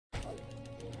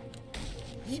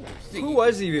Who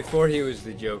was he before he was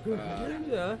the Joker?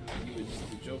 Yeah. He was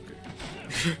the Joker.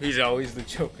 He's always the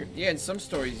Joker. Yeah, in some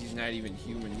stories he's not even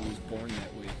human. He was born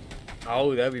that way.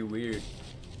 Oh, that'd be weird.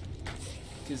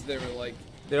 Because they were like...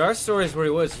 There are stories where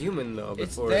he was human, though,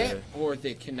 before... It's that, or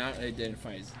they cannot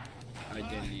identify his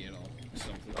identity at all.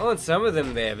 Something. Oh, in some of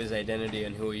them they have his identity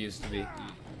and who he used to be.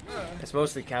 It's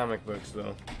mostly comic books,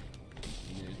 though.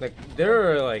 Like,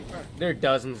 there are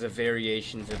dozens of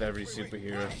variations of every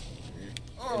superhero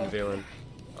and villain.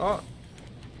 Oh!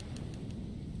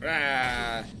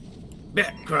 Ah!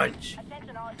 Bet crunch!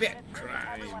 Bet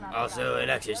crime! Also an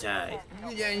exercise.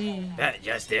 Bet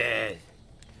justice!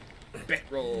 Bet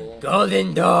roll!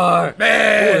 Golden door!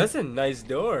 Bet! Oh, that's a nice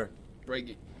door. Break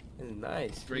it. That's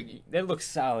nice. Break it. That looks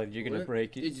solid. You're gonna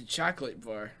break it. It's a chocolate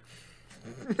bar.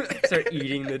 Start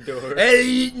eating the door. Hey,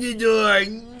 eating the door!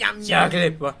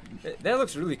 Chocolate bar. That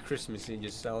looks really Christmassy,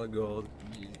 just solid gold.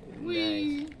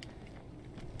 Wee!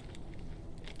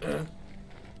 Nice.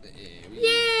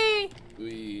 Yay!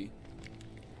 Wee!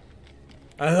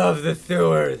 I love the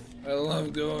sewers. I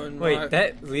love going. Wait,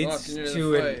 that leads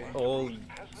to an old.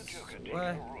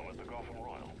 What?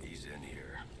 He's in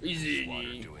here. He's in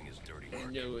here. Doing his dirty work.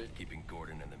 I know it. Keeping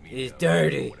Gordon and the media. He's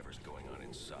dirty. Whatever's going on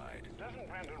inside. Doesn't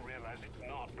Brandon realize it's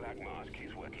not Black Mask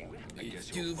he's working with? I It's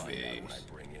guess you'll find out Two-Face. when I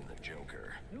bring in the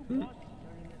Joker.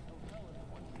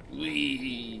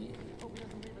 Wee!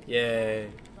 Yeah.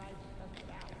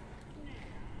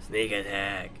 Sneak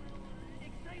attack.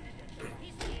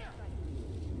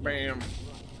 Bam!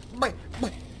 Bam!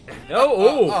 Bam!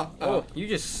 Oh! You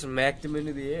just smacked him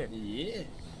into the air. Yeah.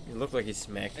 It looked like he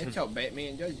smacked him. That's how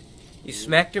Batman does it. You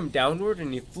smacked him downward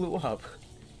and he flew up.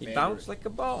 He Batter- bounced like a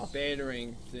ball.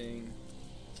 Battering thing.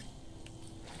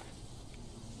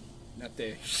 Not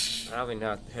there. Probably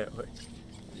not that way.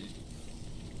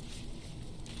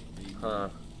 Huh.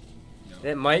 No.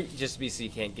 That might just be so you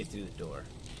can't get through the door.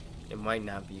 It might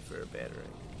not be for a battering.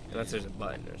 Unless there's a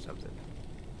button or something.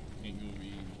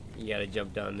 You gotta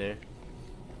jump down there.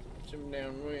 Jump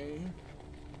down way.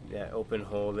 That open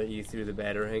hole that you threw the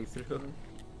battering through.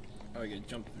 Oh, you gotta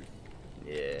jump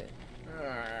through. Yeah.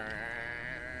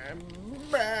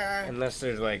 Bah. Unless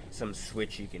there's like some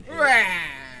switch you can hit. Bah.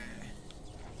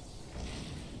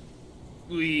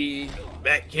 Wee.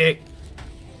 Back kick.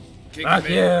 Kick Fuck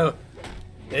me. you.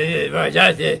 This is for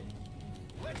justice.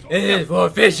 This is for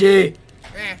fishy.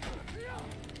 Ah.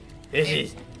 This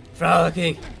is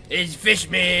frolicking It's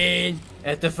Fishman.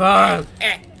 at the farm.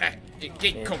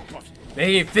 Get Coke Puffs.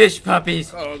 Making fish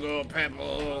puppies. Cargo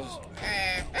Pebbles.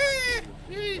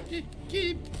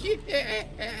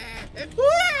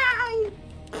 Wow.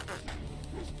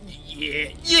 Yeah.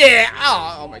 Yeah.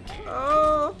 Oh my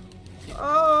God.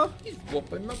 Oh. He's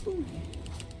whooping my booty.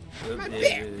 My Bad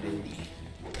bat booty. booty.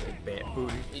 Bad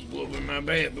booty. He's whooping my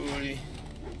bat booty.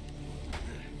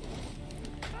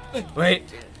 Wait.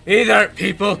 These aren't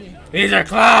people. These are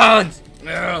clowns.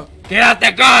 No. Get out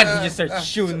the gun. He just starts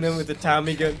shooting them with a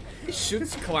Tommy gun. He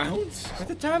shoots clowns, With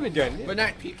a Tommy gun. Yeah, but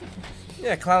not people.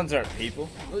 yeah, clowns aren't people.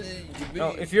 No, No,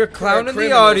 if you're a clown in the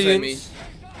criminals, I mean. audience,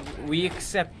 we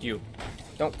accept you.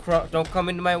 Don't come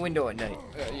into my window at night.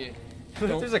 Yeah. What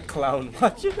if there's a clown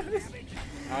watching us?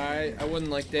 I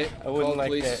wouldn't like that. I wouldn't Call like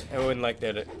police. that. I wouldn't like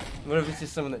that. What if it's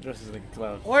just someone that dresses like a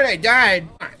clown? What? I died.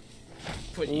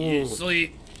 Put you Ooh. to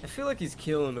sleep. I feel like he's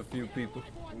killing a few people.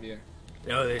 Yeah.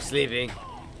 No, they're sleeping.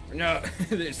 No,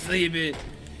 they're sleeping.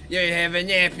 You're having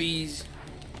nappies.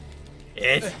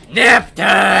 It's nap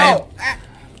time! Oh! Ah,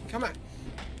 come on.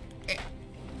 Eh.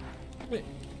 Eh.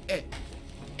 Eh.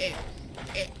 Eh.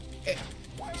 Eh.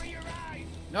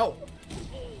 No.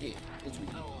 Yeah, it's me.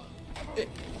 Eh.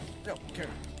 No, come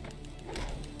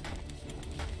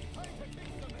on.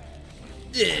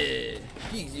 Yeah.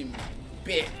 He's in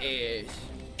badass.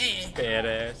 Eh.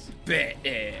 Badass.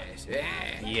 Badass.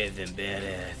 Ah. He is in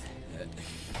badass.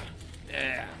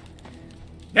 Ah.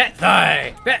 Bat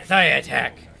thigh! Bat thigh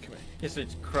attack! Come on. He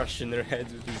starts crushing their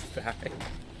heads with his thigh.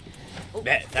 Oh.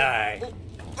 Bat thigh.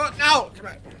 Oh, no! Come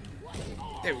on.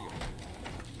 There we go.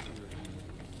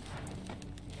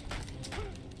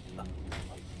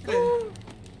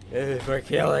 This is for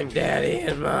killing daddy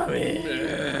and mommy.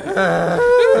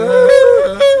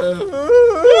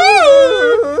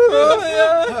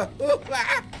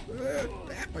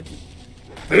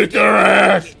 Beat their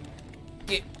ass!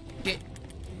 Get,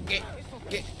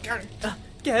 got it.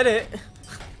 Get it!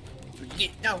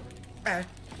 Get, no.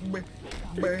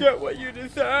 Get what you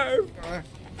deserve!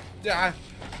 My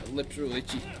lips are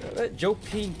itchy. That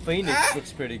Joaquin Phoenix Ah!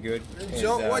 looks pretty good.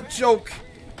 Joke? What joke?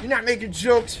 You're not making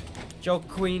jokes.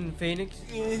 Joaquin Phoenix?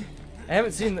 Eh. I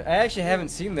actually haven't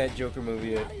seen that Joker movie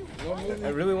yet. What movie? I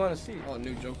really want to see it. Oh,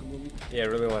 new Joker movie? Yeah, I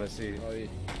really want to see it. Oh, yeah.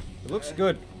 It looks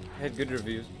good. Had good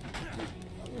reviews.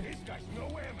 This guy's no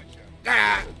amateur.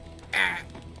 Ah!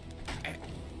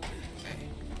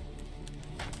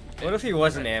 What if he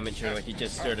was an amateur, like he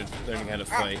just started learning how to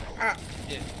fight?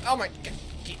 Yeah. Oh my god.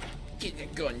 Get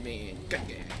that gun, man. Got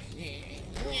that.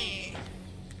 Think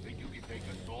you can take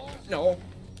us all? No.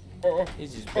 Oh.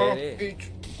 He's just Oh. bad.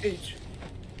 H.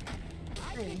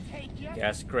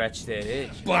 Gotta scratch that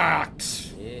itch.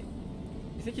 Box. Yeah.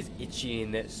 You think he's itchy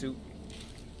in that suit?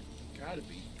 Gotta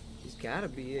be. He's gotta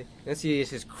be, yeah. Unless he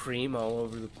has his cream all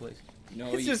over the place.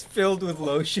 No, It's just filled with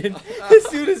lotion. His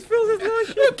suit is filled with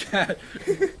lotion.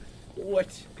 God.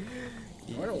 What?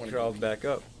 He I don't wanna crawled back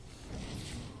up.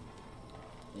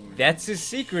 That's his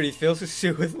secret. He fills his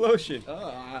suit with lotion.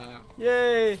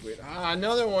 Yay! Wait,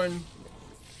 another one.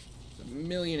 A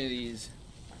million of these.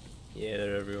 Yeah,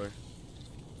 they're everywhere.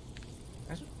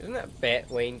 Isn't that Bat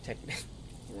Wayne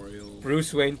Royal.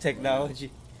 Bruce Wayne technology?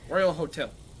 Royal Hotel.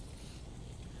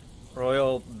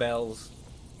 Royal Bells.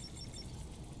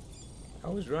 I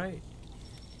was right.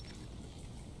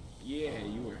 Yeah,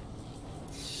 you were.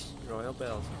 Royal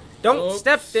Bells. Don't Oops.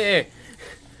 step there!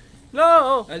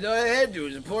 No! I thought I had to. It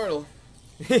was a portal.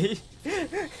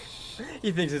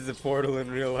 He thinks it's a portal in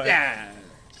real life. Yeah.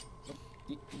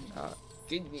 Uh,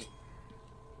 Didn't he?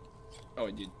 Oh,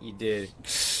 I did. You did.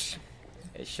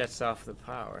 It shuts off the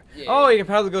power. Yeah. Oh, you can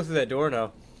probably go through that door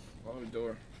now. Oh,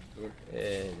 door.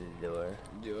 The door.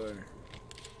 Door.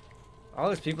 All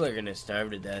these people are gonna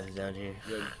starve to death down here.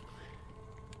 Good.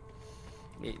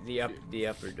 The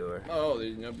upper door. Oh,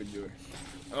 there's an upper door.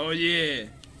 Oh, yeah.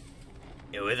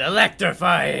 It was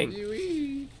electrifying.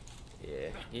 Wee-wee.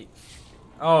 Yeah.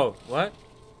 Oh, what?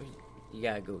 You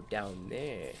gotta go down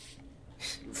there.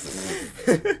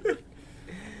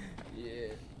 Yeah.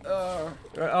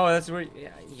 Oh, that's where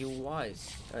you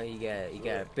was. Oh, you got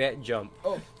a bat jump.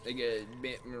 Oh, they got a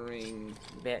Batmarine.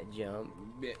 Bat jump.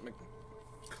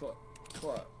 Claw.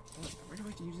 Why do I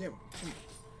have to use that one?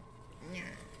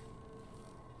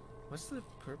 What's the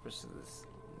purpose of this?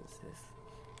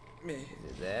 Meh. Is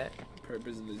it that?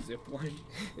 Purpose of the zip line?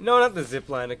 No, not the zip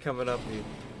line coming up here.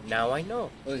 Now I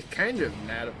know. Well, it's kind of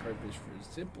not a purpose for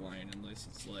a zip line unless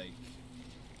it's like.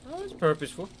 Oh, it's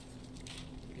purposeful.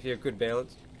 If you have good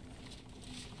balance.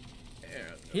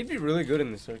 He'd be really good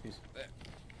in the circus.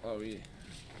 Oh yeah.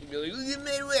 He'd be like, look at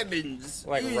my weapons.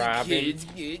 Like These Robin. kids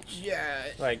get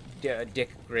shot. Like Dick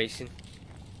Grayson.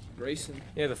 Grayson.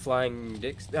 Yeah, the flying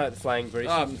Dicks. The flying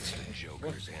Grayson.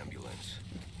 Joker's ambulance.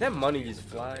 That money is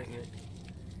flying.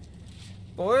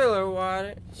 Boiler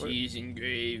water. Cheese and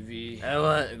gravy. I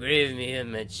want gravy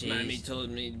in my cheese. Mommy told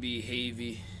me to be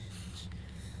heavy.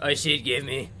 Oh, she'd give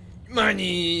me.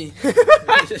 Money.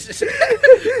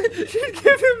 She'd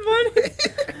give him money.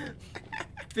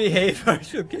 Behave or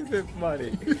she'll give him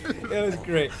money. That was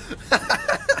great.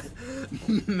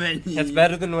 Money. That's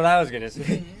better than what I was gonna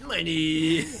say.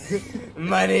 Money.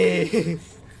 Money.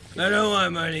 I don't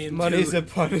want money. Money's a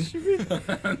punishment.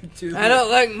 I'm too. I don't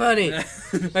like money.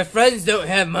 My friends don't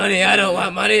have money. I don't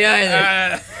want money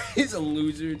either. He's a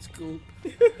loser at school.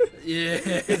 Yeah.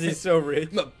 Because he's so rich.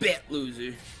 I'm a bet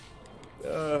loser.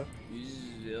 Uh,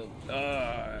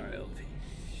 LP.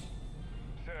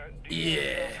 Sir, do you know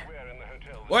Yeah. where in the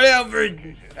hotel What,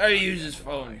 Alfred? How do you use his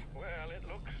phone? Well, it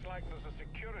looks like there's a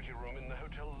security room in the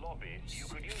hotel lobby. You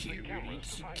could use the Security,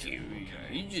 cameras to find it. security.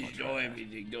 You just know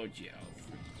everything, don't you, Alfred?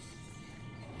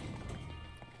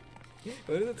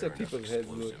 what is it that people's heads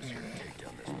look Explosives here to take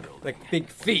down this building. like big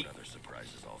feet? Other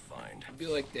surprises I'll find. I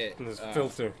feel like that. And this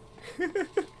filter.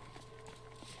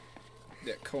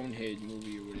 That Conehead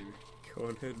movie or whatever.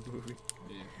 Conehead movie.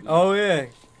 Yeah. Oh yeah,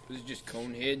 Was it just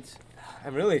Coneheads?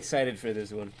 I'm really excited for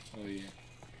this one. Oh yeah.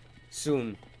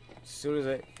 Soon, as soon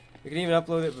as we can even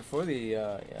upload it before the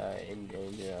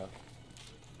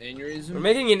Aneurysm? we're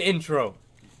making an intro.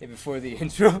 Yeah, before the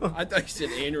intro. I thought you said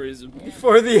aneurysm.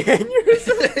 Before the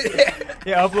aneurysm.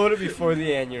 Yeah, upload it before the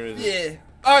aneurysm. Yeah.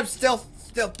 Oh, I'm stealth.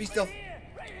 Stealth. Be stealth.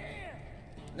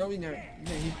 No, we never.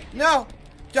 No!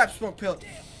 Drop smoke pill.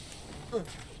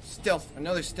 Stealth.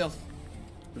 Another stealth.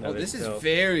 Another Oh, this stealth. is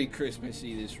very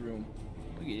Christmassy, this room.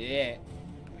 Look at that.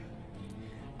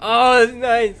 Oh, that's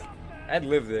nice. I'd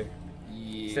live there.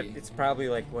 Yeah. Except it's probably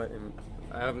like what?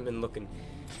 I haven't been looking.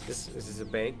 Is this a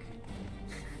bank?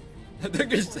 They're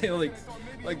gonna say like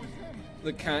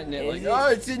the continent, Is like, it? oh,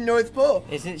 it's in North Pole.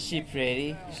 Isn't she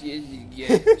pretty? She's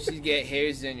got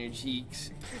hairs on her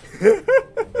cheeks.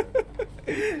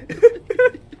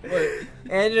 What?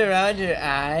 And around her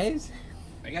eyes?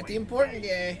 I got the important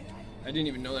guy. I didn't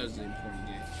even know that was the important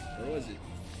guy. Where was it?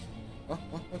 Oh,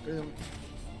 look, right there.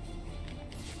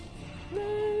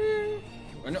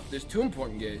 Oh no, there's two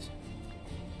important guys.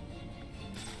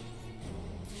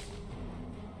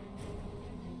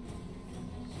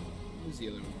 Who's the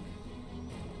other one?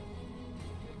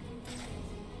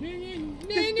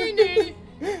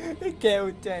 The cat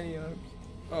with tiny arms.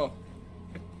 Oh.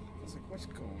 I was like, what's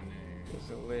going on there? It's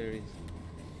hilarious.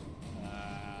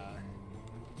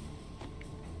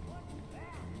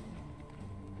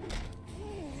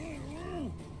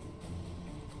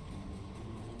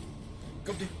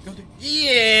 Go, dude, go, dude.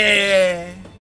 Yeah!